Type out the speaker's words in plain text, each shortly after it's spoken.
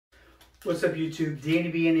What's up, YouTube? Danny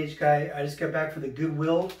B&H guy. I just got back from the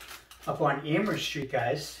Goodwill up on Amherst Street,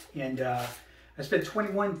 guys, and I spent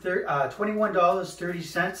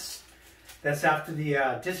 $21.30. That's after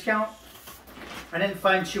the discount. I didn't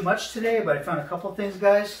find too much today, but I found a couple things,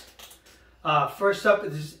 guys. First up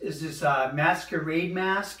is this masquerade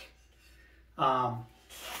mask.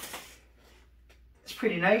 It's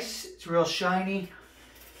pretty nice. It's real shiny,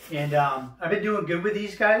 and I've been doing good with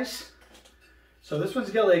these guys. So this one's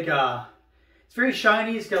got like, it's very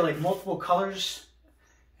shiny. It's got like multiple colors.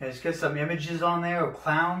 And it's got some images on there of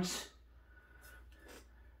clowns.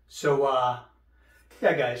 So,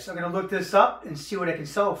 yeah, guys, I'm going to look this up and see what I can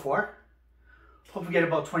sell it for. Hope we get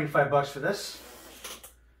about 25 bucks for this.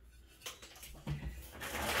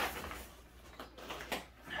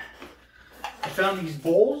 I found these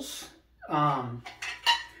bowls.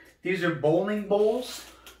 These are bowling bowls.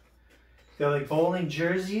 They're like bowling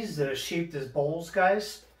jerseys that are shaped as bowls,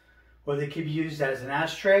 guys. Or they could be used as an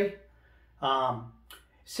ashtray. It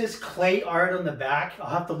says clay art on the back. I'll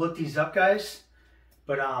have to look these up, guys.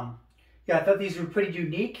 But yeah, I thought these were pretty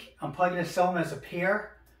unique. I'm probably going to sell them as a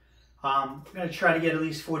pair. I'm going to try to get at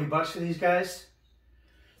least 40 bucks for these guys.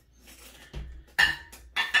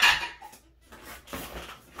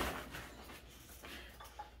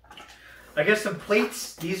 I got some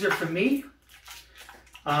plates. These are for me.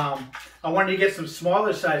 I wanted to get some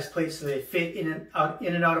smaller size plates so they fit in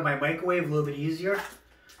and out of my microwave a little bit easier.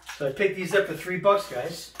 So I picked these up for 3 bucks,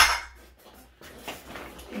 guys.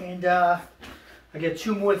 And I got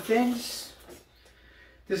 2 more things.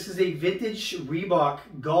 This is a vintage Reebok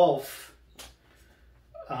Golf.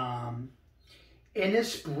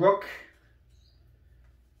 Innisbrook.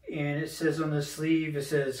 And it says on the sleeve, it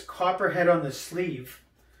says Copperhead on the sleeve.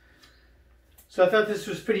 So I thought this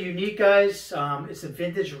was pretty unique, guys. It's a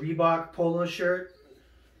vintage Reebok polo shirt.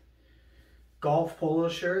 Golf polo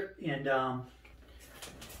shirt. And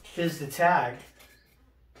here's the tag.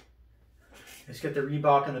 It's got the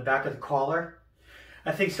Reebok on the back of the collar.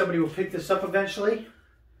 I think somebody will pick this up eventually.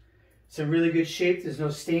 It's in really good shape. There's no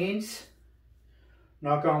stains.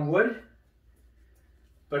 Knock on wood.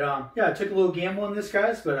 But yeah, I took a little gamble on this,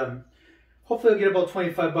 guys. But hopefully I'll get about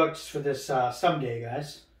 25 bucks for this someday,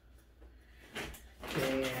 guys.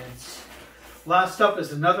 And last up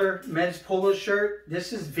is another men's polo shirt.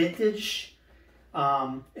 This is vintage,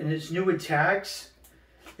 and it's new with tags.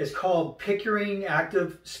 It's called Pickering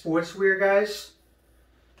Active Sportswear, guys.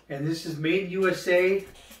 And this is made in USA,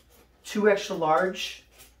 2 extra large.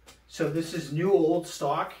 So this is new old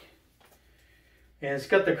stock. And it's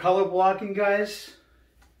got the color blocking, guys.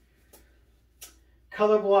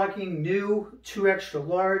 Color blocking, new, 2 extra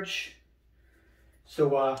large.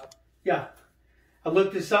 So yeah. I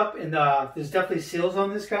looked this up, and there's definitely sales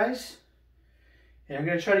on this, guys. And I'm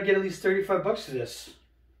going to try to get at least 35 bucks for this.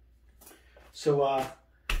 So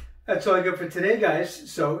that's all I got for today,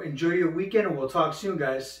 guys. So enjoy your weekend, and we'll talk soon,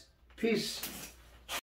 guys. Peace.